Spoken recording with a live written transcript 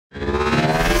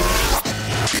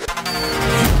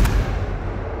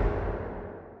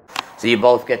So you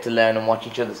both get to learn and watch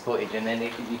each other's footage, and then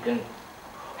if you can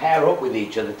pair up with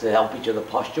each other to help each other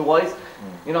posture-wise,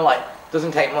 you know, like, it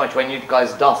doesn't take much when you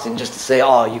guys dossing just to say,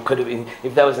 oh, you could have been,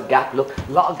 if there was a gap, look,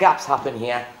 a lot of gaps happen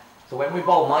here. So when we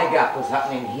bowl, my gap was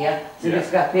happening here. See this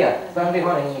gap here? Stand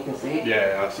behind and you can see it.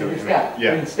 Yeah, I see this gap.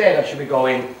 Yeah. But instead, I should be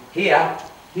going here,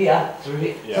 through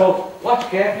here. Yeah. So watch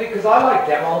carefully, because I like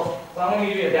demos. So I'm going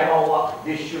to give you a demo of what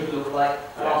this should look like.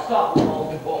 And I'll start with the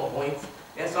most important points.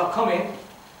 Yeah, so I'll come in.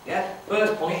 Yeah,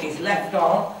 first point is left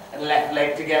arm and left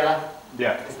leg together.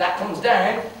 Yeah. As that comes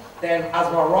down, then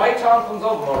as my right arm comes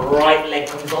over, my right leg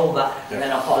comes over, and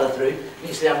then I follow through.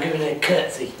 You see, I'm giving it a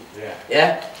curtsy. Yeah.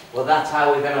 Yeah? Well, that's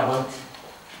how we're going to hunt.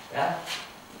 Yeah?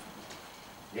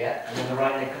 Yeah, and then the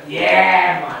right leg comes.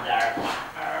 Yeah,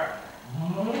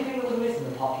 mother. The only thing that was missing,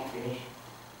 the pocket finish.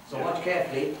 So watch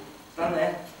carefully. Stand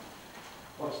there.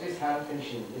 Watch this hand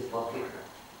finishing this pocket.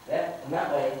 Yeah? And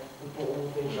that way, we put all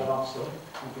the finish on our stomach.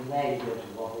 And from there, you go to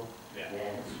wobble. Yeah.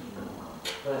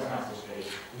 First master straight.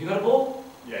 Have you got a ball?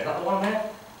 Yeah. Is that the one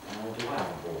there? No, do I have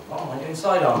a ball? Oh, I'm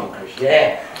inside arm, Chris.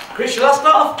 Yeah. Chris, shall I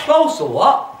start off close or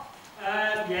what?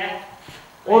 Yeah.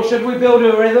 Or should we build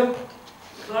a rhythm?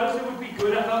 Closer would be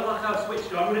good. I felt like I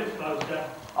switched on when it was closer.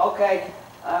 Okay.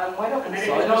 Why not And then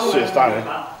inside if it's arm? Sit standing.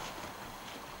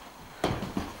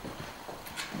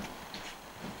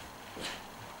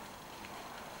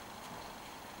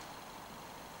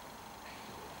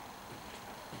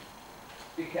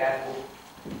 Be careful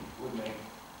with me.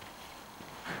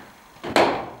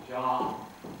 Sharp.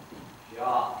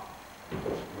 Sharp.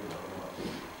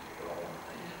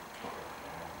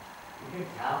 You can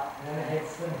tell, and then the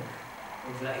head's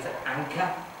it's an anchor.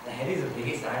 The head is the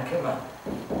biggest anchor, man.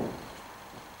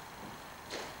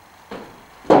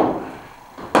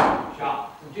 Sharp.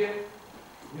 So Jim,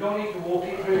 you don't need to walk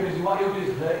it through because what you'll do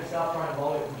is hurt yourself trying to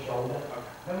bowl it from the shoulder.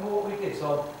 Remember what we did?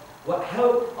 So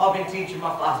how I've been teaching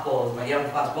my fast bowlers, my young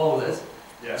fast bowlers,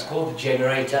 it's called the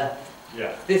generator.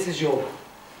 Yeah. This is your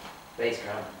base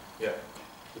cam. Yeah.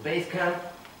 The base cam,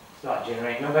 start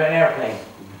generating. Remember an airplane?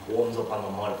 It warms up on the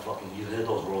motherfucking, you heard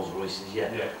those Rolls Royces,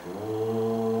 yeah? Yeah.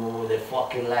 Oh, they're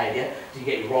fucking loud, yeah? So you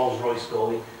get your Rolls Royce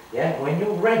going, yeah? When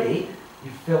you're ready,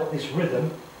 you felt this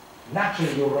rhythm,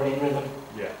 naturally you're running rhythm.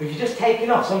 Yeah. If you're just taking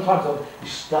off, sometimes you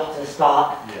start to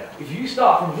start. Yeah. If you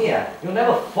start from here, you'll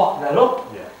never fuck that up.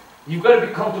 Yeah. You've got to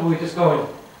be comfortable with just going,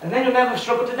 and then you'll never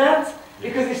struggle to dance.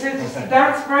 Because it says it's a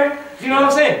dance, bro. Do you know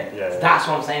what I'm saying? Yeah. That's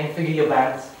what I'm saying, figure your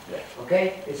balance. Yeah.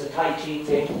 Okay? It's a Tai Chi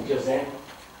thing, just then.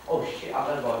 Oh shit, I'm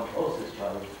gonna go close to this,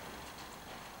 Charlie.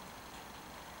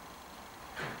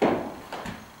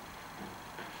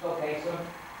 Okay, so,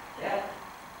 yeah?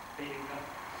 Beating them.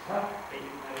 Huh? Beating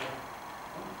them.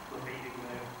 We're beating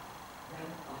them.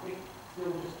 I think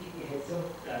still just keep your head some.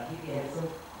 Yeah. Keep your head some.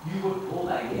 You would pull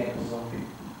that in your head or something.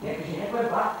 Yeah, because your head went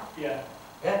back. Yeah.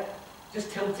 Yeah?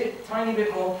 Just tilt it tiny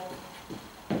bit more.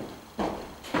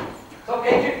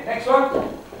 Okay, Jim, next one.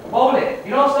 Bowl it.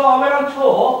 You know, so I went on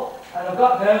tour and I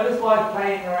got nervous by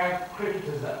playing around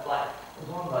cricketers that, like, there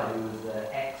was one guy who was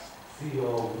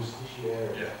ex-CEO,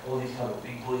 Worcestershire, all these kind of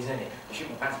big boys in it. I shoot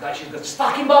my pants back, she's got, just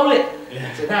fucking bowl it.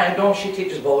 Yeah. So now, don't shit it,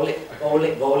 just bowl it, bowl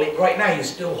it, bowl it. Right now, you're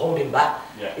still holding back.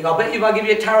 Yeah. I bet you if I give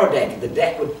you a tarot deck, the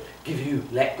deck would give you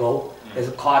let go. There's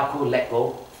a card called let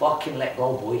go. Fucking let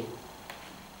go, boy.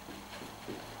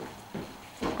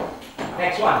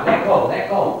 Next one, let go, let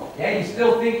go. Yeah, you're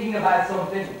still thinking about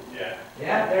something. Yeah.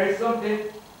 Yeah, there is something.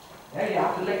 Yeah, you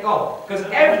have to let go. Because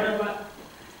everything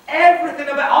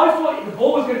about, I thought the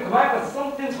ball was going to come out, but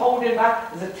something's holding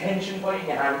back. There's a tension point in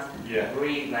your hands. Yeah.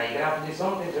 Breathe now, you're going to have to do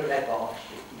something to let go. Oh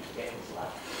shit, you're getting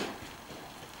slapped.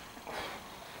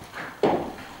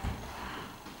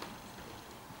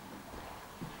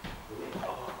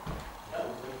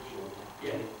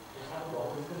 Yeah. Just have a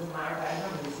go. This doesn't matter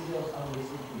about it. This is yours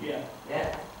unlisted. Yeah.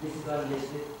 Yeah? This is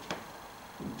unlisted.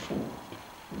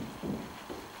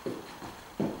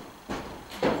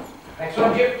 Next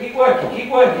one, Jim. Keep working, keep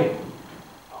working.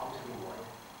 Arms to be wide.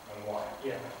 And wide.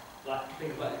 Yeah. Like,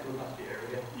 think about it, past the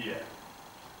area. Yeah.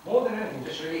 More than anything,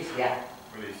 just release, yeah.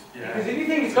 Release, yeah. Because if you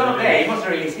think it's gone up there, you must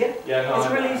have released it. Yeah, no.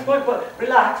 It's released, but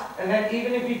relax, and then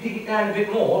even if you dig it down a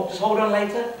bit more, just hold on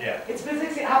later. Yeah. It's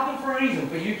physics, it happened for a reason,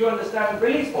 for you to understand the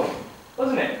release point,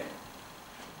 doesn't it?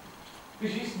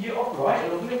 Because you're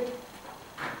upright, lovely.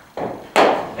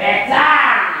 Better!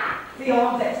 The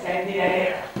arms extended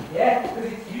here. Yeah?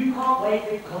 Because you can't wait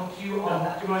to come to you on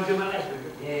that. Do you want to do my legs?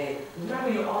 Yeah. Because remember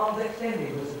your arms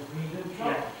extended was a freedom shot.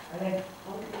 Yeah. And then,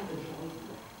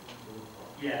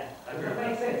 yeah. Does that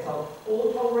make sense? So,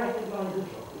 auto recognize the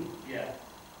trolley. Yeah.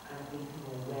 And be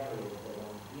more wary of the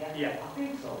one. Yeah? Yeah. I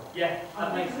think so. Yeah. I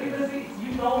think so because it's,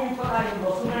 you know you put that in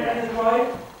muscle memory as right.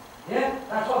 Yeah,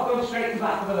 that's what goes straight to the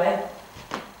back of the leg.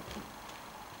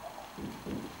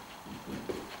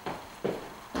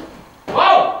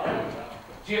 Whoa!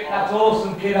 Chip, that's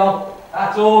awesome, kiddo.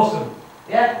 That's awesome.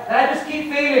 Yeah, and I just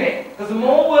keep feeling it. Because the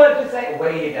more words you say,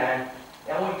 weigh you down.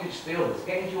 I want you to just feel this.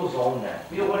 Get into your zone now.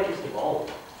 Feel what it is to bowl.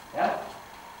 Yeah?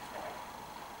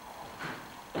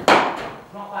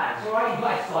 It's not bad. It's alright, you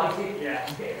got excited. Yeah.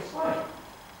 You get excited.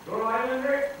 You're alright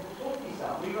under it? You'll talk to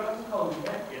yourself. We got some cold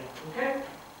again. Yeah. Okay?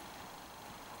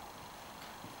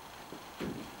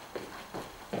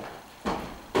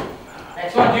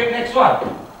 Next one, Duke, next one.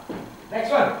 Next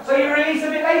one. So you release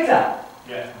a bit later.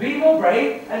 Yeah. Be more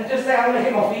brave and just say, I'm going to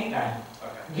hit my feet now.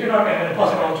 Okay. Do you know what I mean? I'm going to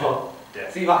bust my own top. Yeah.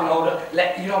 See if I can hold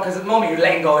it. You know, because at the moment you're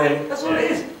letting go early. That's all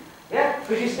it is. Yeah?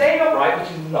 Because you're staying upright,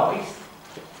 which is nice.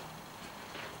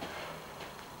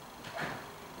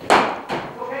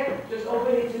 Okay? Just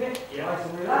open into it. Yeah. Nice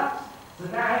and relaxed. So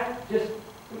now, just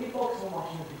really focus on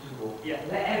watching the pitcher's ball. Yeah.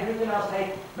 Let everything else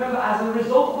take. Remember, as a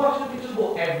result of watching the pitcher's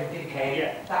ball, everything came.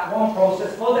 Yeah. That one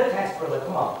process for the test, brother.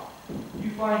 Come on. You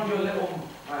find your little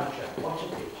mantra. Watch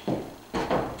the pitch.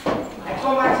 Next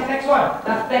one, Maxie, next one.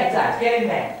 That's better. Get in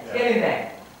there. Yeah. Get in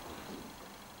there.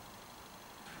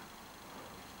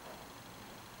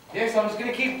 Yeah, so I'm just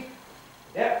going to keep.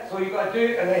 Yeah, so you've got to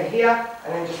do, and then here,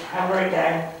 and then just hammer it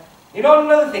down. You know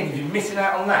another thing, if you're missing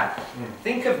out on that,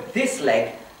 think of this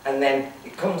leg, and then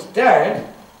it comes down,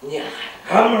 and you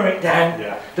hammer it down.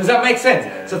 Yeah. Does that make sense?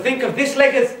 Yeah. So think of this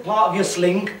leg as part of your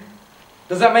sling.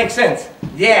 Does that make sense?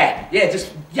 Yeah, yeah,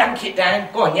 just yank it down.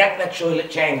 Go on, yank that toilet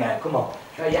chain down. Come on,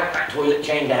 try yank that toilet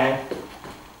chain down.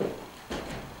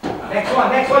 Next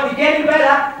one, you're getting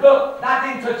better. Look, that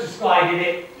didn't touch the sky, did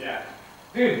it? Yeah.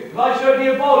 Dude, if I showed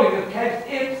you a bowling of Kev's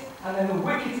hips, and then the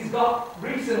wickets he's got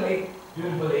recently, you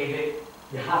wouldn't believe it.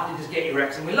 You have to just get your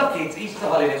reps in. We're lucky, it's Easter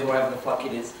holidays, wherever the fuck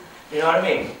it is. You know what I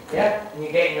mean? Yeah? And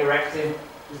you're getting your reps in.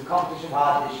 There's a competition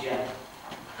hard this year.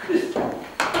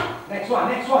 Next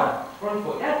one. Front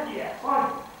foot, yeah? Yeah,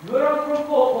 fine. You're on front foot,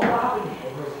 but what happened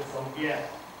here? Was it some? Yeah.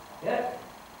 Yeah?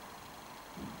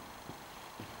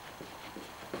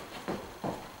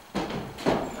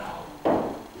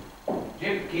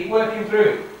 Jim, keep working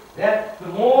through. Yeah? The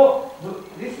more,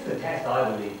 this is a test,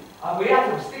 I believe. We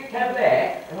had to stick Kev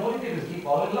there, and all he did was keep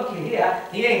following. Luckily here,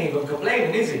 he ain't even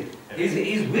complaining, is he?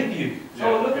 He's with you.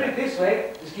 So look at it this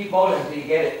way, just keep following until you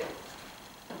get it.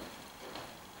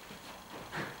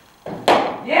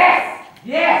 Yes!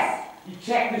 Yes! You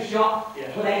checked the shot,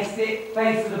 placed it,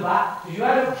 face of the bat. Did you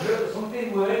have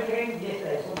something word came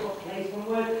yesterday? Some sort of placement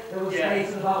word? There was face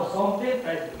of the bat or something?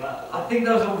 Face of the bat. I think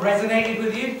those all resonated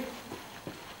with you.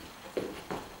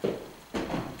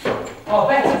 Oh,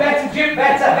 better, Jim,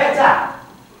 better.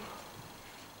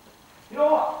 You know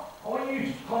what? I want you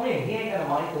to come in. He ain't gonna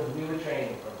mind because we were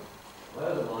training from. Where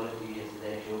was the bowling for you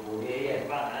yesterday? Short ball.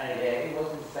 Yeah, he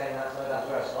wasn't saying that, so that's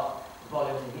where I stopped. The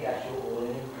bowling was he had short ball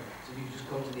in him. So you just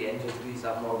come to the end just to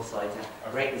yourself more of a side to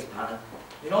break this pattern.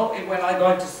 You know, when I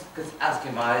go into, because ask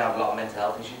him, I have a lot of mental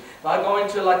health issues. If I go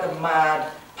into like a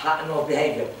mad pattern of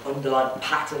behaviour, underlying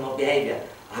pattern of behaviour,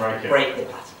 I have to break the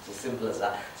pattern. It's as simple as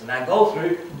that. So now go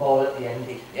through, bowl at the end,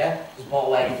 yeah? Just bowl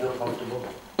where you feel comfortable.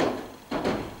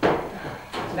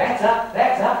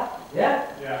 Better, yeah?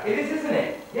 Yeah. It is, isn't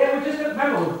it? Yeah, we're just,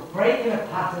 remember, we're breaking a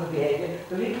pattern of behaviour.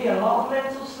 Believe me, a lot of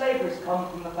mental slavery come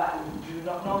from the fact that we do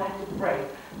not know how to break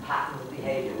patterns of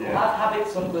behaviour. We'll have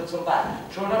habits, some good, some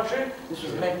bad. True or not true? This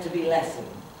was meant to be lesson.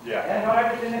 Yeah. Not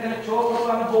everything they're going to chalk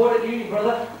up on the board at uni,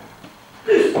 brother.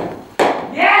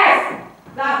 Yes!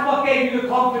 That's what gave you the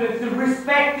confidence to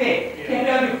respect it. Yeah. Get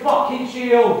down your fucking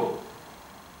shield.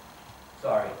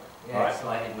 Sorry. Yeah,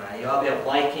 excited, man. You gotta be a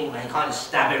Viking, man. You can't just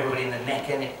stab everybody in the neck,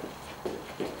 innit?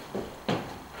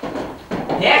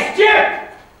 Yes, Jim!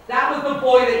 That was the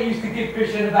boy that used to give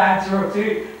Krishan a banter or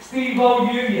two.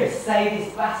 Steve-O, you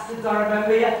sadist bastards, I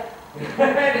remember you.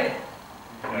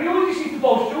 We always used to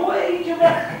bowl short at each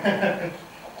other.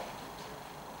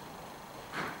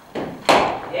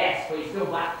 Yes, but you're still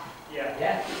back.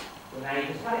 Yeah? So now you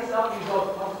just face up, you go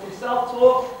to positive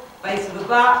self-talk, face of the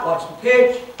bat, watch the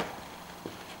pitch.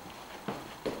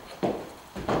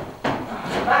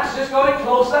 Max, just going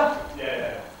closer.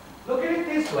 Yeah. Look at it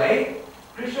this way.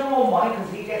 Krishan won't mind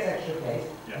because he gets extra pace.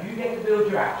 Yeah. You get to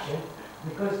build your action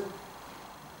because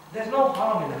there's no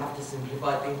harm in having to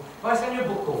simplify things. If I send you a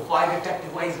book called 5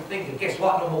 Effective Ways of Thinking, guess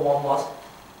what number 1 was?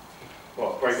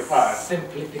 What? Break the pattern?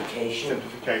 Simplification.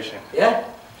 Yeah?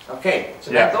 Okay,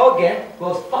 so now go again,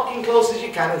 go as fucking close as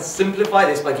you can and simplify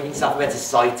this by giving yourself a better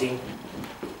sighting.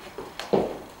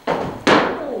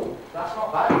 Ooh, that's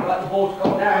not bad, you let the ball to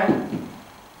come down.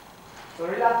 So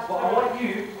relax, but I want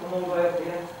you to come all the way up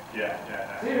here.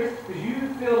 Yeah. Serious, because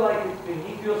you feel like it's been,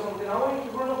 you feel something, I want you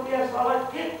to run up here, so I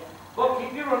like it. But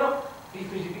keep your run up,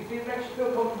 because if you feel makes you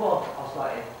feel comfortable, I'll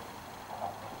start it.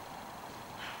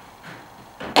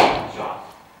 Shot.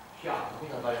 I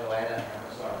think I'm going away there.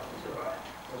 I'm sorry. It's alright.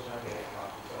 I was trying to get it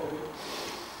out.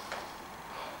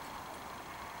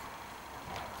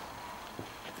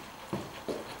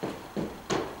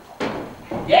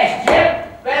 Yes,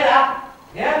 Jim! Better!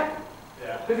 Yeah?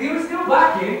 Because he was still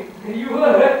backing, and you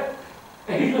were,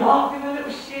 and he's laughing a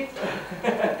little shit.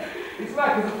 It's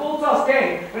mad, because the full toss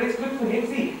game, but it's good for him.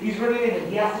 See, he's running in and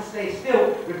he has to stay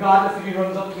still, regardless if he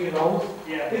runs up to your nose.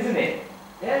 Yeah. Isn't it?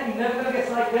 Yeah, you're never going to get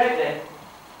psyched out then.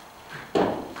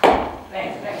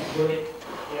 Thanks, bullet.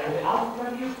 Yeah. I'll try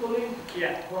you pulling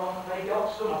from maybe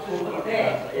up some to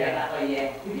there. Yeah, that way,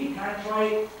 yeah. If you can try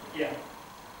it. Yeah.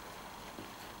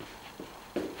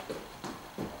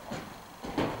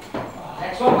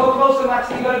 Next one, go closer,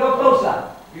 Maxie. You gotta go closer.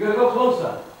 You gotta go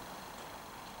closer.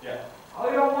 Yeah. Oh,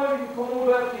 you don't want to come all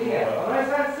the way up to here. Alright,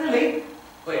 sounds silly.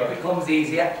 But it becomes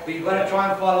easier. But you've got to try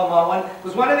and follow my one.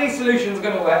 Because one of these solutions is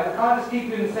going to work. We can't just keep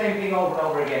doing the same thing over and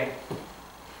over again.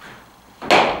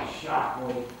 Sharp,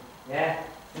 boy. Yeah?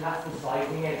 And that's the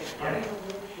sizing it. I think it's a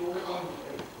little short on the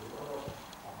face as well.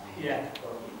 Yeah.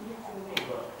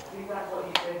 See, that's what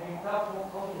you said. You felt more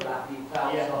comfortable after you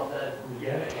felt something.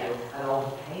 And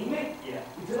overcame it. Yeah.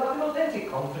 It's like an authentic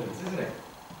confidence, isn't it?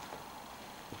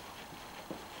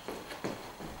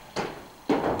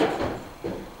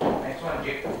 Next one,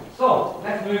 Jip. So,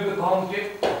 let's move the cones,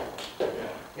 Jip.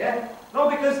 Yeah? No,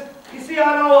 because you see,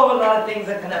 I know of a lot of things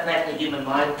that can affect the human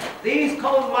mind. These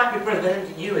cones might be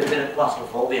presenting you with a bit of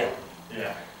claustrophobia.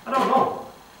 Yeah. I don't know.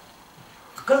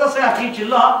 Because I say I teach a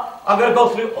lot, I'm going to go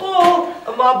through all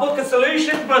of my book of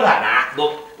solutions, brother. Nah,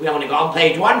 look, we only got on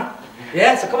page 1.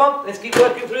 Yeah, so come on, let's keep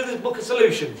working through this book of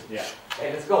solutions. Yeah.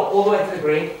 Okay, let's go all the way to the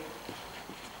green.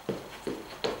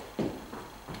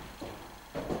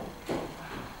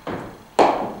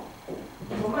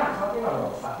 So Max, I think I know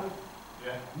what's happened.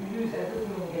 Yeah. You lose everything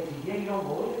when you get to here, you don't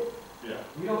hold it. Yeah.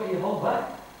 You don't get your hold back.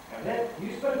 Yeah. You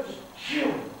just got to just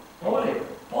chill. Hold it.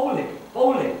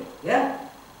 Yeah?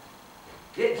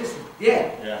 Yeah, just,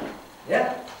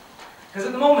 yeah. Because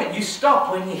at the moment, you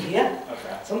stop when you're here.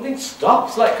 Okay. Something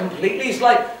stops, like, completely. It's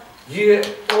like,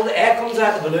 all the air comes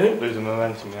out the balloon. Losing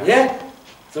momentum, Yeah?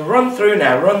 So run through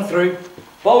now, run through.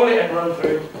 Bowl it and run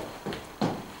through.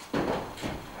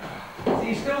 So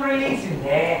you're still releasing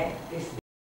there.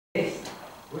 This.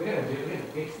 We're going to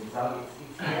fix this out.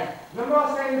 It's here. Remember I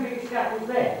was saying the biggest gap was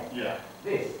there? Yeah.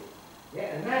 This. Yeah,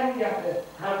 and then you have to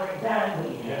hammer it down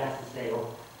when your head has to stay up.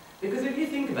 Because if you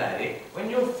think about it, when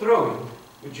you're throwing,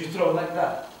 would you throw like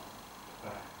that?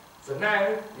 So now,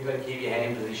 you've got to keep your head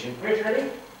in position. Rich,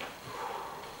 ready?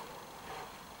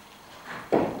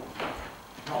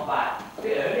 Not bad. A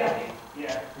bit early, I think.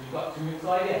 Yeah. Because you've got 2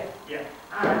 inside here. Yeah.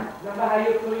 And remember how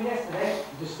you were throwing yesterday?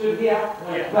 You just stood here, and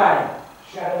like bang.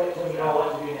 Shadow it till you know what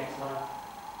to do next time.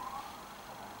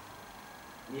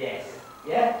 Yes.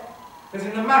 Yeah? Because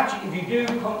in the match, if you do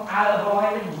come out of the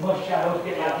line, you must shadow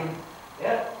it like in.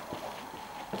 Yeah?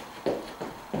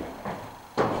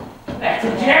 That's a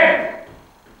jam!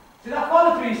 See that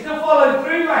follow through? You still following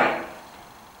through, mate?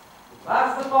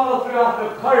 That's the follow through after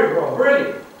a curry, bro.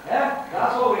 Brilliant. Yeah?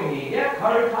 That's what we need. Yeah?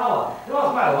 Curry power. You know what's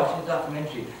the matter? Watching the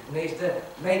documentary, and they used to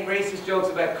make racist jokes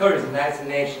about curries, and now it's a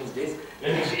nation's dish.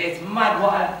 It's mad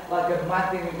what a mad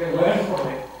thing we can learn from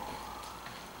it.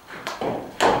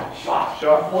 Shot.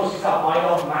 Forces up my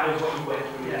own matters what you went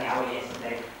through the hour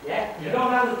yesterday. Yeah? You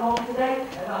don't have the phone today,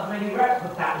 and not as many reps,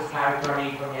 but that was character I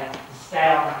need from you. Stay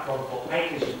on that front foot,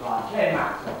 make this your class. Clear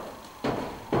Max up.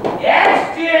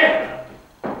 Yes, Jim!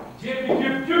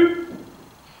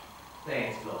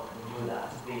 Thanks, look, we do that.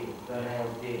 It's a deal. Don't know how to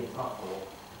deal. It's not for.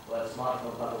 Well, the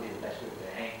smartphone's got to be the best group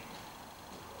there, ain't?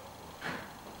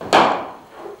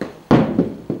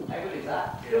 I believe that.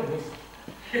 Still miss.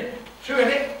 True,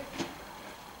 isn't it?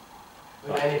 We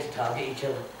managed to target each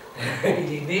other.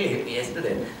 He nearly hit me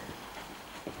yesterday.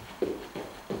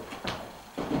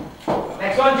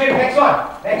 Next one, Jim, next one.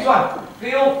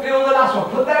 Feel the last one.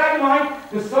 Put that out of your mind,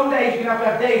 because some days you're going to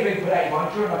have days where you put that out of your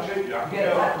mind. True or not true? Yeah, I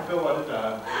feel what it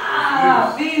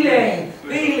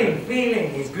feeling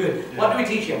is good. Yeah. What do we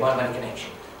teach you about mind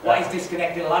connection? Yeah. What is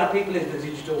disconnecting a lot of people is the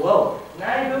digital world.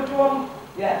 Now you go to one.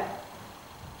 Yeah.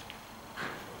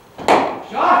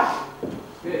 Shot!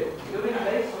 Good. Good in the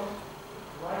face, son.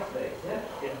 Nice face, yeah?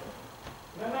 Yeah.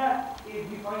 Remember,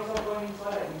 if you find yourself going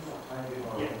inside, I think it's trying to do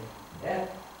more. Yeah. Yeah?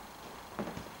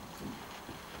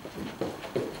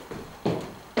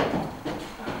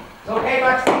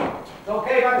 It's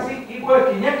okay, Maxie. Keep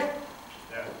working, yeah?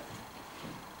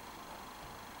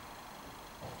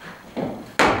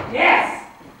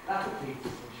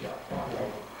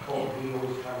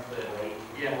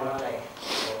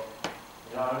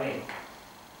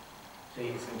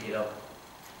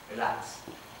 Relax.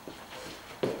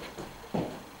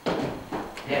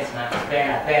 Yes, Max.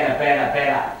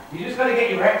 Better. You just got to get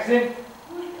your reps in.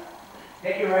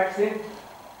 Get your reps in.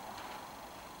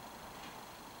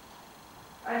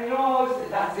 And you know,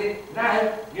 that's it.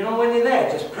 Now, you know when you're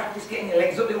there, just practice getting your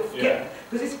legs up. You'll forget.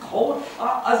 Because it's cold.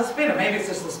 As a spinner, maybe it's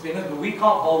just the spinners, but we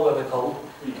can't bowl where we're cold.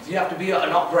 So you have to be at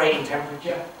an operating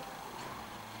temperature.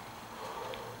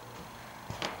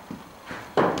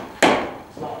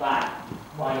 It's not bad.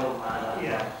 My old man.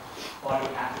 Yeah. Body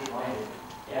active, mind.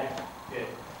 Yeah. Good.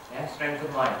 Yeah, strength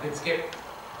of mind. Good skip.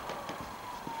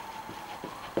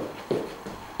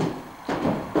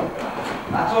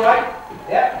 That's alright.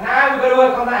 Yeah, now we've got to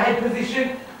work on that head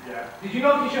position. Yeah. Did you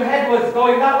notice your head was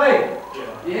going that way?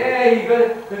 Yeah. Yeah, you got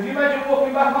it. Because you imagine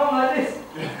walking back home like this.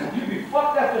 You'd be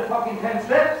fucked after fucking 10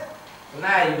 steps. So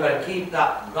now you've got to keep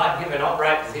that God-given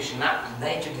upright position. That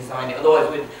nature designed it. Otherwise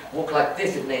we'd walk like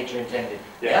this if nature intended.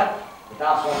 Yeah? But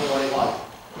that's only what it was.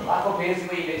 Back up here, see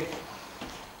what you did.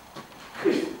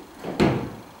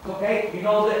 Okay, you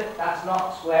know that that's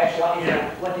not square shot, is it?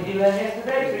 What did you learn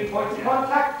yesterday? 3 points of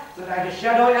contact. So now just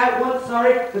shadow it out once,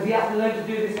 sorry, because you have to learn to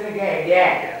do this in a game.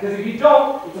 Yeah. Because if you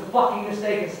don't, it's a fucking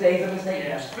mistake and stays a mistake. You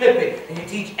just flip it and you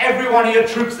teach every one of your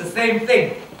troops the same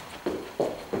thing.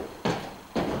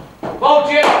 Well,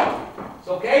 Jim. It's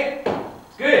okay.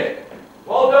 It's good.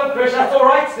 Well done, Chris. That's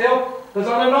alright still. Because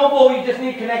on a no ball, you just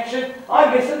need connection.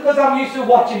 I listen because I'm used to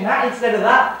watching that instead of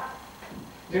that.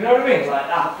 Do you know what I mean? It's like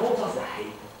that. Full toss the hate.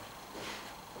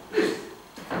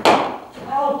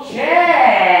 Oh,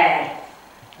 check!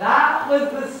 That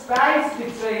was the space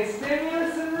between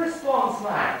stimulus and response,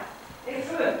 man.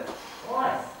 Excellent.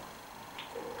 Nice.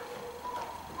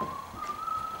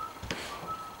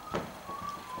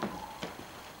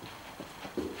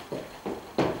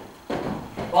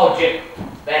 Oh, Jim.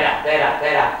 Better.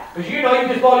 Because you know you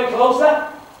just bowl it closer,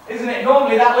 isn't it?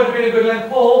 Normally that would have been a good length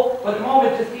ball, but at the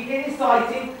moment just keep getting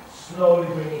sighting. Slowly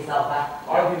bring yourself back.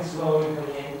 I've been slowly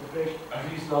coming into the bridge.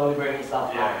 You slowly bring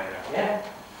yourself back. Yeah?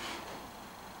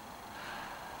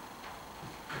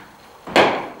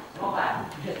 It's not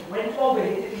bad. You just went over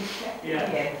it and you checked it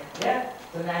again. Yeah?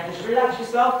 So now just relax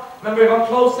yourself. Remember, if I'm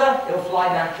closer, it'll fly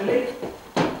naturally.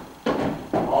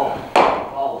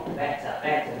 Oh,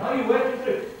 better. Now you're working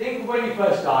through. Think of when you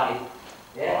first started.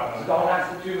 Yeah? So don't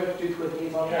answer too much too quickly.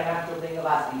 It's only a natural thing of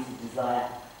our species desire.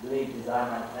 Believe desire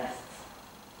manifests.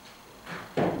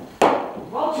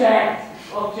 Well checked.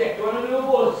 Do you want to do a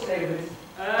ball or stay with this?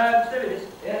 Stay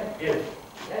with this.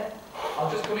 Yeah?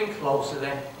 I'll just come in closer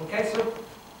then. Okay, so.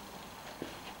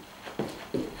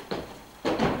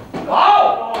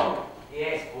 Oh!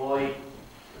 Yes, boy.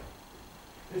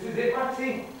 This is it,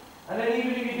 Maxie. And then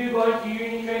even if you do go into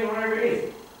uni train or whatever it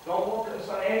is, don't walk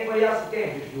on anybody else's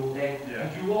game, just your game.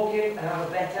 If you walk in and have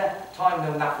a better time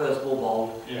than that first ball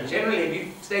bowled, generally if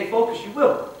you stay focused, you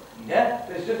will. Yeah?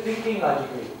 So it's just thinking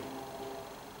logically.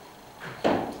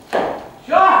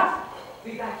 Shot!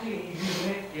 See, actually, he's using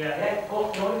it. Yeah.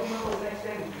 Oh, no, it's not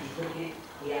extend. You just took it.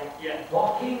 Yeah.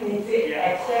 Walking, hit it.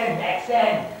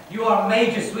 Extend. You are a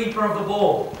major sweeper of the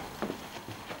ball.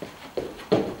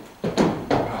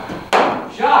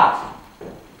 Shot!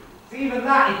 See, even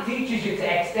that, it teaches you to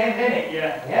extend, doesn't it?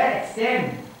 Yeah,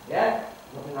 extend. Yeah?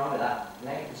 Nothing wrong with that.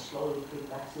 Now you can slowly creep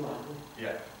back to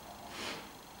it.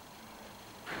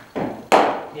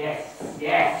 Yes.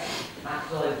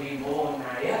 Maxwell has been born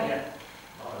now, yeah?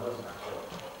 Oh, it wasn't Maxwell.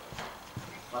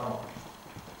 Come on.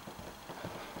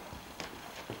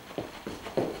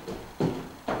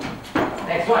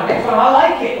 Next one. I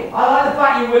like it. I like the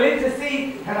fact you're willing to see,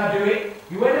 can I do it?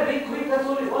 You went a bit quick, that's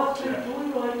all it was. So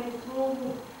enjoy riding it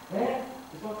slow. Yeah?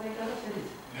 It's what they ever said.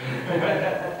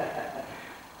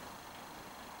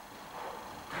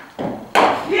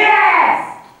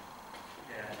 Yes!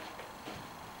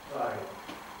 Sorry.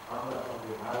 I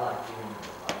like doing the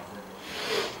lines and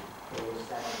the was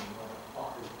standing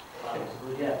motherfuckers. That was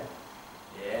good, yeah.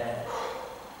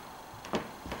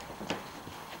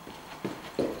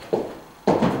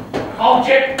 Oh,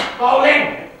 Chip!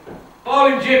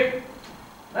 Bowling, Chip!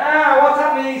 Now, what's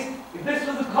happening is, if this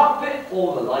was a cockpit,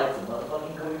 all the lights are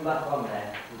motherfucking coming back on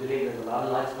there. You believe there's a lot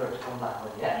of lights for it to come back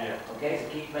on, yeah? Okay, so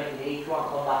keep making each one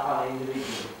come back on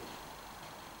individually.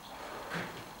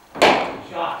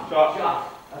 Shot.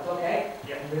 That's okay?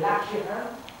 Relax your hand.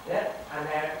 And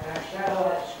now shadow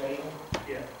that straight.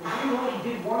 Because you know what you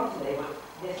did one today, but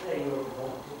yesterday you were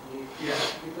going to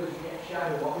because you get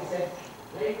shadow. What we said,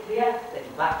 very clear, then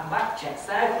you back and back, check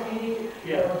sides if you need to.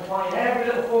 You're going to find every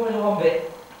little form in one bit.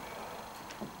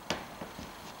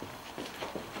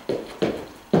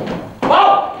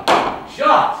 Whoa!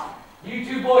 Shot! You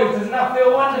two boys, doesn't that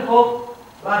feel wonderful?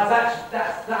 Lads,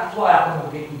 that's why I come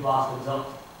and pick you bastards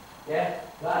up. Yeah?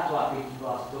 That's why I pick you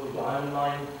bastards up. We've got own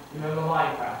mind. You remember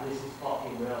Minecraft? This is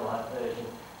fucking real life version.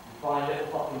 You find little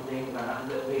fucking things and that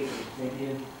little piece of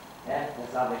obsidian. Yeah?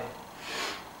 Let's have it.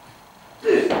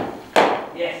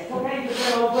 Yes, it's okay to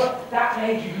go over. That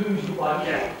made you lose your body.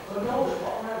 Yeah. So no, the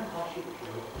bottom hand cost you.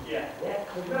 Yeah. Yeah,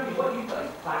 because remember what you've got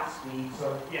is fast speed,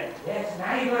 so Yeah. yes,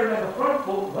 now you've got to remember front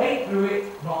foot, weight through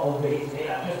it, not overhitting it,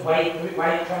 just weight through it,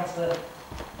 weight transfer.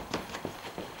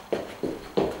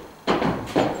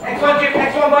 Next one, Jim,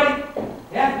 next one, buddy.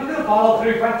 Yeah, look at the follow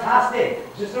through,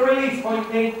 fantastic. Just a release point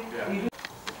thing. Yeah. You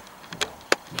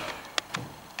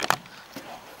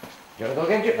want to go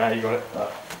again, Jim? Nah, you got it.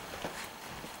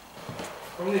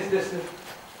 From this distance.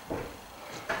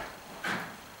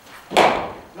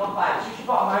 Not bad, it's just your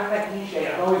bottom hand making you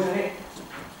shake, though, isn't it?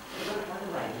 You've got to find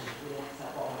a way, just relax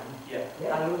that bottom hand. Yeah.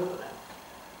 Yeah, I look at that.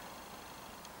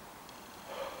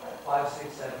 5,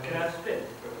 6, 7. Can I spin?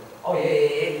 Oh,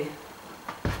 yeah.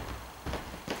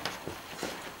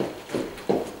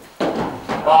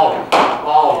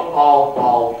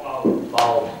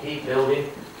 Ball. Keep building.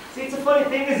 See, it's a funny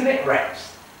thing, isn't it,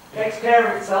 Rex? Takes care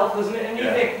of itself, doesn't it? And you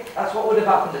think that's what would have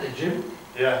happened at the gym.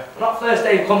 Yeah. Not first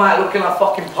day you come out looking like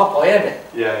fucking Popeye, isn't it?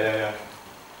 Yeah.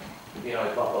 You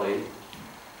know Popeye.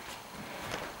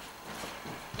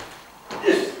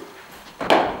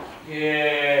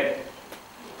 Yeah.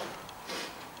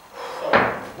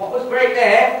 What was great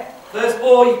there, first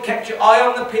ball, you kept your eye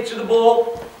on the pitch of the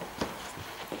ball.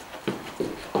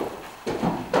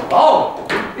 Oh!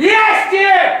 Yes,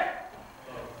 dear!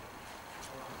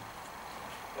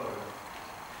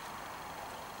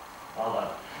 Well done.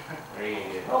 Really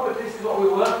good. Oh, but this is what we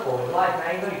work for in life,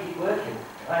 man. You've got to keep working.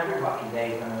 Every fucking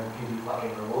day is going to give you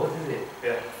fucking rewards, is it?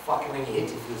 Yeah. Fucking when you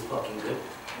hit it, feels fucking good.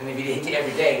 And if you hit it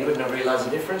every day, you wouldn't have realised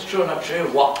the difference. True or not true?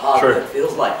 What hard work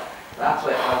feels like. That's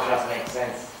where contrast makes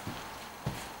sense.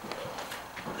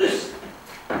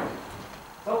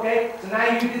 Okay, so now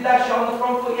you did that shot on the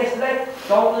front foot yesterday.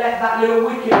 Don't let that little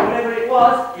wicket, whatever it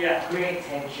was, create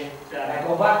tension. Now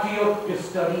go back to your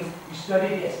studies. You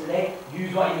studied yesterday.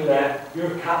 Use what you learned.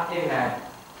 You're a captain now.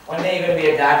 One day you're going to be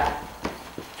a dad.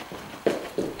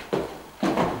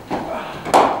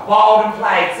 Bowled and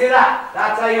played. See that?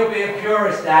 That's how you'll be a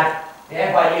purist dad.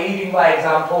 Yeah, by leading by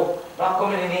example. Not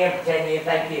coming in here and pretending you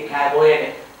think you're a cowboy,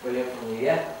 innit? Brilliant from you,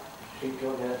 yeah? Keep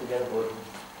your hands together, boys.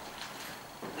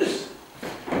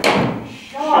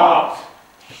 Shot!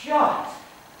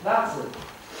 That's it.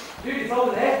 Dude, it's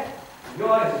over there. Your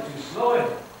eyes are too slow,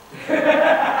 innit?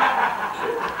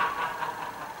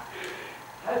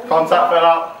 Contact fell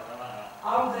out.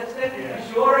 Arms extended,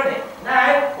 for sure, innit?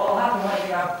 Now, what'll happen when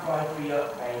you have try for your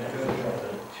pain?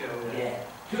 Yeah.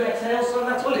 2 exhales, son,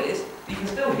 that's all it is. You can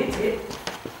still hit it.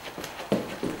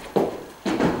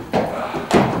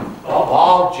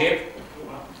 Oh, Jib.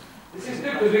 This is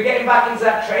good because we're getting back into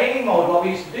that training mode, what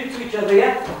we used to do to each other,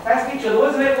 yeah? Test each other,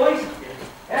 wasn't it, boys?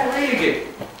 Yeah, really good.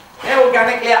 Yeah,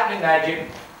 organically happening now, Jim.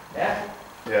 Yeah?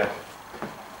 Yeah.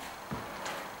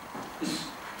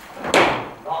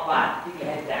 Not bad. Keep your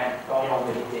head down. Don't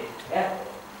overhit it. Yeah?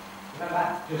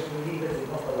 Remember, just leave it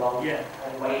up along. Yeah.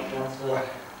 And weight transfer.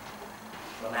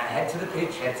 So now head to the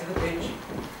pitch, head to the pitch.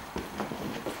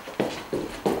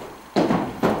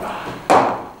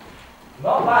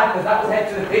 Not bad, because that was head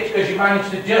to the pitch, because you managed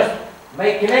to just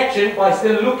make connection by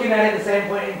still looking at it at the same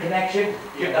point in connection.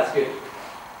 Yeah, that's good.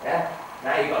 Yeah?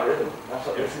 Now you got rhythm. That's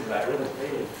what this is about, rhythm,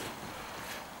 really.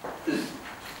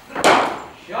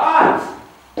 Shot!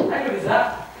 How good is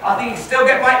that? I think you can still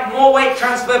get more weight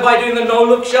transfer by doing the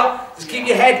no-look shot. Just keep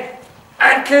your head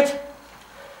anchored.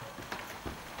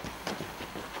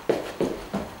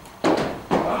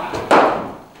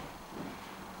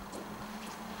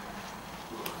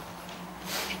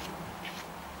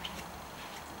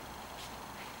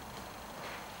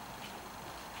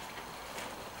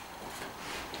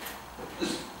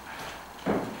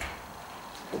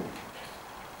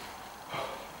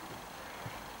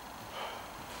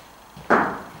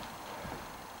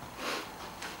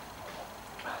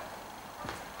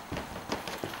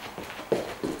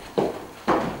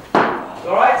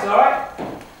 It's alright.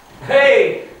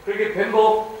 Hey, cricket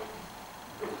pinball.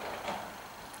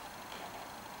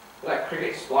 Like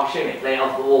cricket squashing it, playing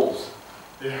off the walls.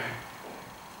 Yeah.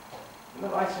 Isn't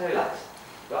that nice and relaxed?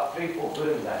 Got 3-4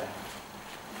 buttons there.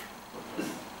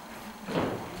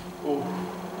 Ooh.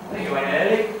 I think you went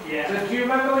early. Yeah. So do you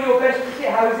remember your best cricket?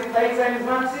 How is it played, same as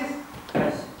Mance's?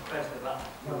 First of that.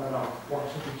 No.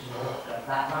 Watch the pictures.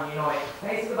 That man, you know it.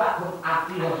 Face to the back foot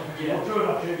after you watch the pictures. Yeah. True or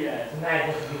not true? Yeah. So now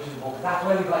just the pictures ball. That's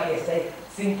where we got it yesterday.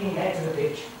 Sinking head to the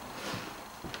pitch.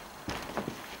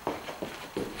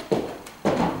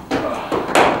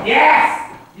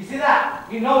 Yes! You see that?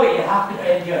 You know it, you have to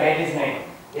bend your head, isn't it?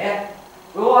 Yeah?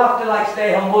 We all have to like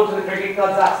stay humble to the cricket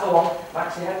gods, that's the one.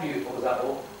 Maxie, how beautiful was that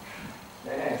ball?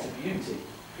 Yeah, it's a beauty.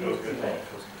 Feels good, mate.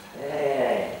 feels good.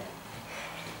 Yeah.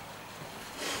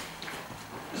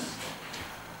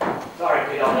 Sorry,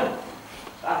 kiddo.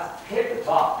 That's hit the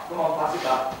top. Come on, pass it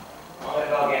back. I'm gonna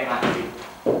go again, Maxie.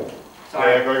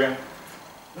 Sorry. Yeah, go again.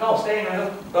 No, stay in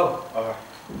there. Go. Okay.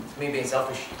 It's me being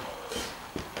selfish.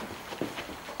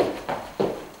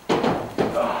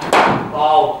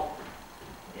 Bow.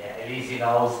 Yeah, at least he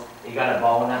knows he got a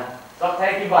bow now. Stop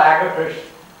taking Viagra, Krish.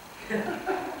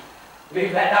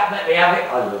 Leave let me have it.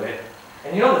 I love it.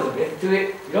 And you know there's a bit to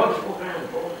it. You don't just walk around the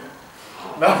ball.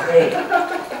 No. Hey.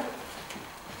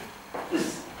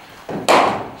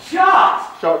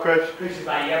 Shot! Shot, Krish. Krish is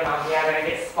like, yeah man, yeah, I'm gonna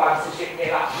get sponsorship and get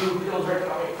that blue bills written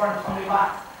on me front, on me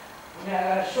back.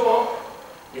 Yeah, sure.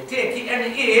 You take it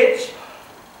any age.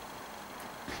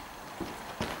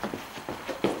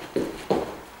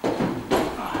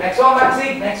 Next one,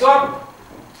 Maxie, next one.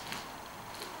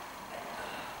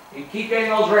 You keep getting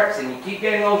those reps in, you keep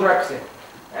getting those reps in.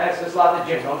 Yeah, it's just like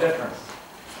the gym, no difference.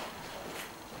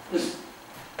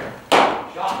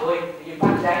 Shot, boy. You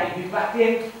back down, you back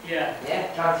in. Yeah.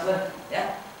 Yeah, transfer.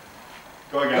 Yeah.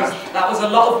 Go again. That was a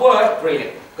lot of work,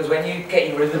 brilliant. Because when you get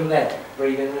your rhythm then,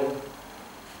 breathing rhythm.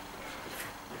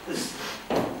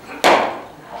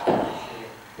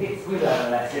 It's good at a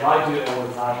lesson, I do it all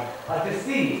the time. I just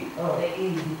see, oh, they're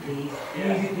easy peas.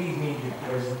 Yeah. Easy peas means you're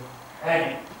prison.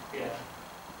 And, yeah.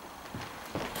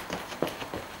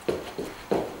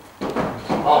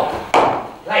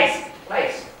 Oh, place.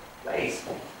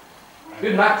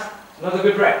 Good, Max. Another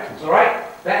good rep. It's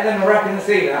alright? Better than a rep in the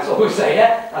ceiling, that's what we say,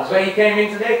 yeah? That's where you came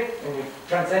in today, and you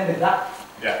transcended that.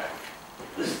 Yeah.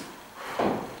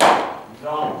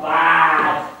 Not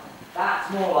bad. That's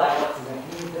more like what's his name.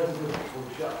 He does a good full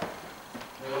shot.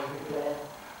 There.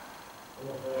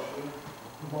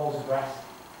 Balls of grass.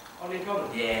 On your corner?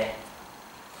 Yeah.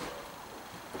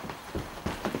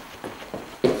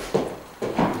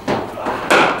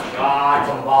 Shot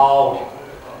and ball.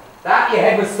 That your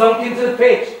head was sunk into the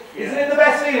pitch. Yeah. Isn't it the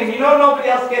best feeling? You know nobody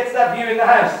else gets that view in the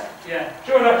house. Yeah.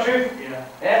 True or not true? Yeah.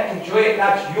 Yeah, enjoy it.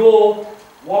 That's your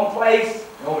one place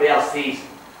nobody else sees.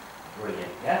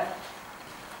 Brilliant, yeah?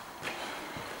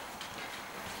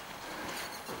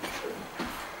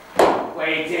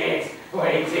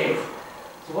 Waited.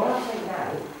 So what I'm saying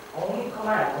now, only come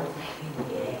out once you're in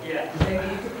the air. Yeah. Because then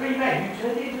you took 3 men, you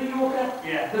turned it into a Yorker.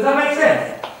 Yeah. Does that make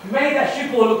sense? You made that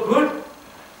ship ball look good.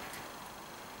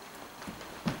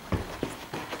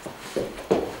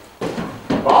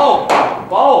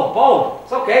 Ball.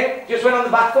 It's okay. Just went on the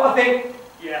back foot, I think.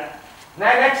 Yeah.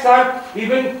 Now next time,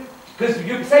 even, because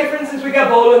you say for instance we get a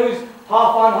bowler who's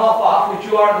half on, half off, which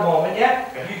you are at the moment, yeah?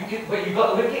 But you've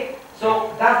got the wicket.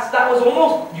 So that was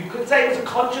almost, you could say it was a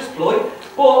conscious ploy,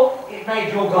 but it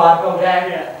made your guard go down.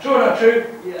 Yeah. True or not true?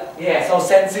 Yeah. Yeah, so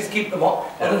senses keep them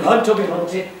up. And the hunt will be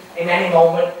hunted in any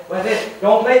moment. Whether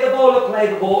don't play the bowler, play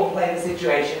the ball and play the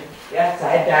situation. Yeah, so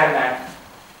head down now.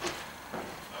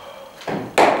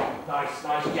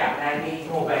 Nice jab now, knees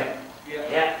more bent.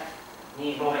 Yeah.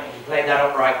 Knees more bent, you played that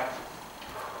upright.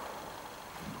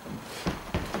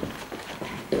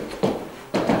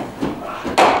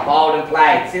 Hold and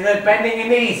play. See the bending your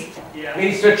knees? Yeah.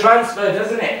 Leads to a transfer,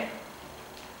 doesn't it?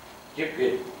 You're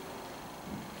good.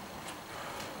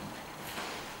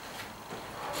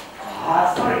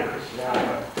 Sorry,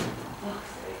 Krishan.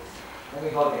 Fuck's sakes. Let me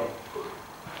go again.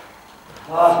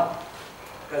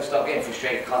 Gotta stop getting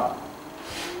frustrated, calm.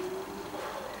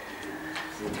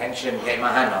 The tension, getting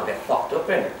my hand, I'll get fucked up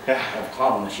in. I'll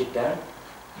calm my shit down.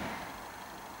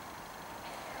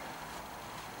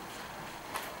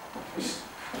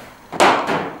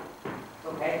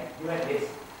 Okay, you like this.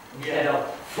 Instead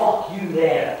of fuck you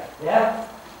there. Yeah?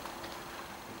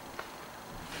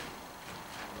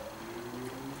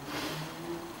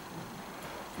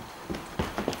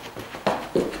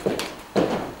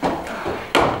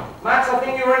 Max, I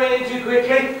think you're running in too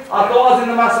quickly. I thought I was in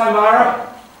the Masai Mara.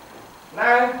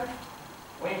 Now,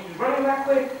 when you're running that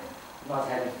quick, you must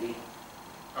have your feet.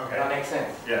 Okay. Does that make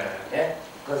sense? Yeah. Yeah?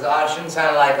 Because I shouldn't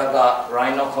sound like I've got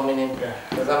rhino coming in. Yeah.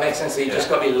 Does that make sense? So you just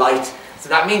got to be light. So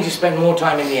that means you spend more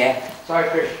time in the air. Sorry,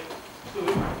 Krish.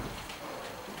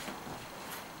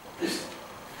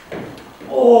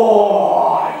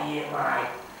 Oh, yeah, mate.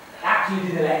 Actually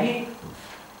did a leggy.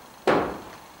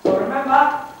 So remember,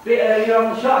 a bit earlier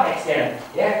on the shot next time.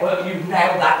 Yeah? Well, you've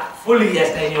nailed that fully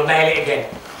yesterday and you'll nail it again.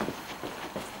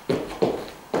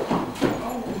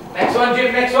 Next one,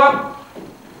 Jim, next one.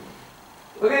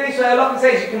 Look at this way, all I can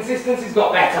say is your consistency's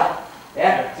got better.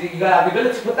 Yeah? So you gotta have the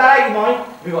ability to put that out of your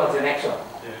mind, move on to the next one.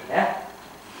 Yeah?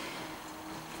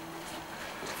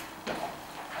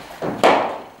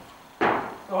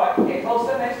 Alright, get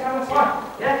closer next time, that's fine.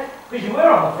 Yeah? Because you were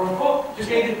on the front foot, just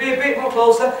need to be a bit more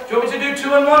closer. Do you want me to do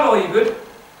 2 and 1 or are you good?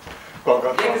 Go on, go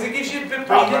on. Yeah, because it gives you a bit of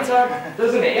breathing time,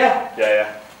 doesn't it? Yeah?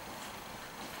 Yeah.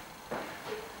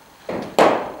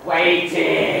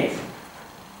 Waited!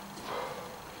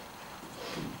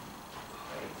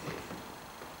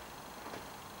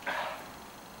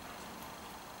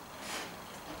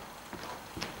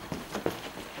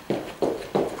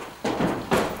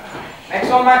 Next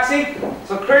one, Maxi.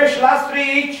 So, Krish, last 3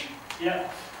 each. Yeah.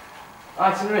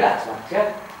 Nice and relax, Max,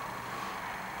 yeah?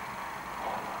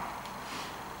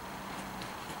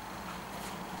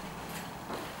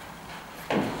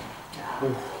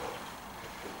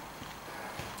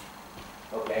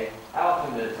 Okay, how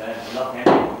often does it turn? Lock in.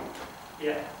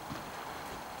 Yeah.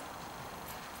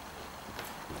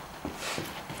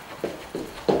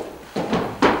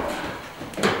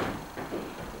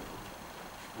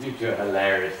 You two are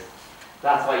hilarious.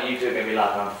 That's what you two are going to be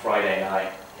like on Friday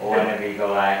night, or whenever you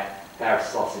go out. They're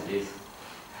sausages.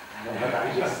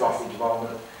 That's just sausage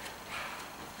moment.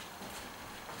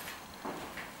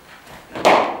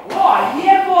 Oh,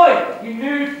 yeah, boy! You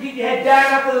knew to keep your head down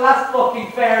after the last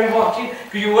fucking fairy watching,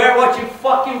 because you weren't watching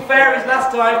fucking fairies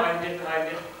last time. I did.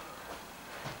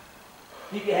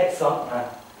 Keep your head sunk, man.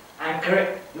 Anchor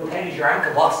it. Your head is your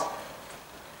anchor, boss.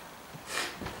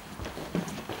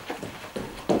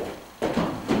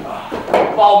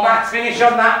 Oh, Max, finish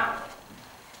on that.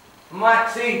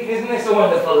 Maxie, isn't this a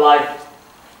wonderful life?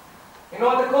 You know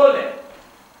what they call it?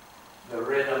 The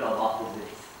rhythm of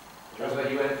opposites. That's what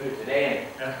you went through today,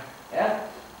 Yeah. yeah?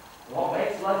 What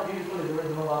makes life beautiful is the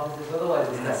rhythm of opposites. Otherwise,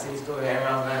 it's that silly story going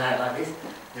around going out like this.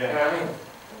 You know what I mean?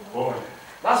 Woman.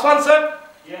 Last one, son.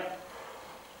 Yeah.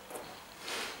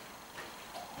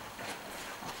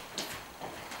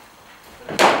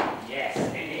 Yes,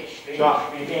 finish,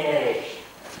 Shot. finish.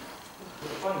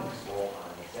 It's fun to walk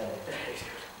on this, isn't it?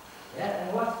 Yeah,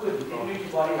 and what's good, you can use your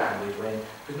body language when,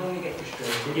 because normally you get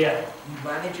frustrated. Yeah. You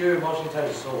manage your emotional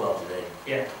intelligence so well today.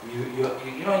 Yeah.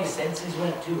 You know your senses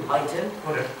weren't too heightened.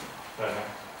 Okay. Fair enough.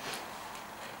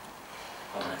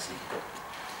 Oh, I see.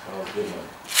 That was a good one.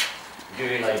 You do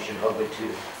realise you should hug with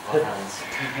 2 hot hands.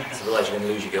 Otherwise you're going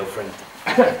to lose your girlfriend.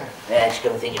 Yeah, she's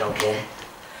going to think you don't care.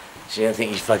 She's going to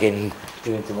think you're fucking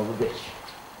doing some other bitch.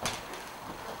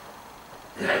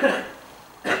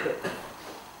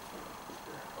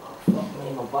 Oh, fuck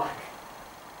me, my back.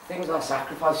 Things I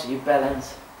sacrifice for you,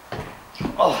 bellends.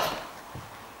 Oh.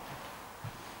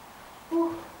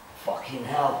 Ooh. Fucking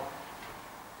hell.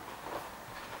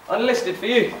 Unlisted for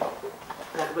you.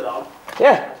 With arm.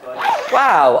 Yeah.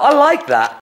 Wow, I like that.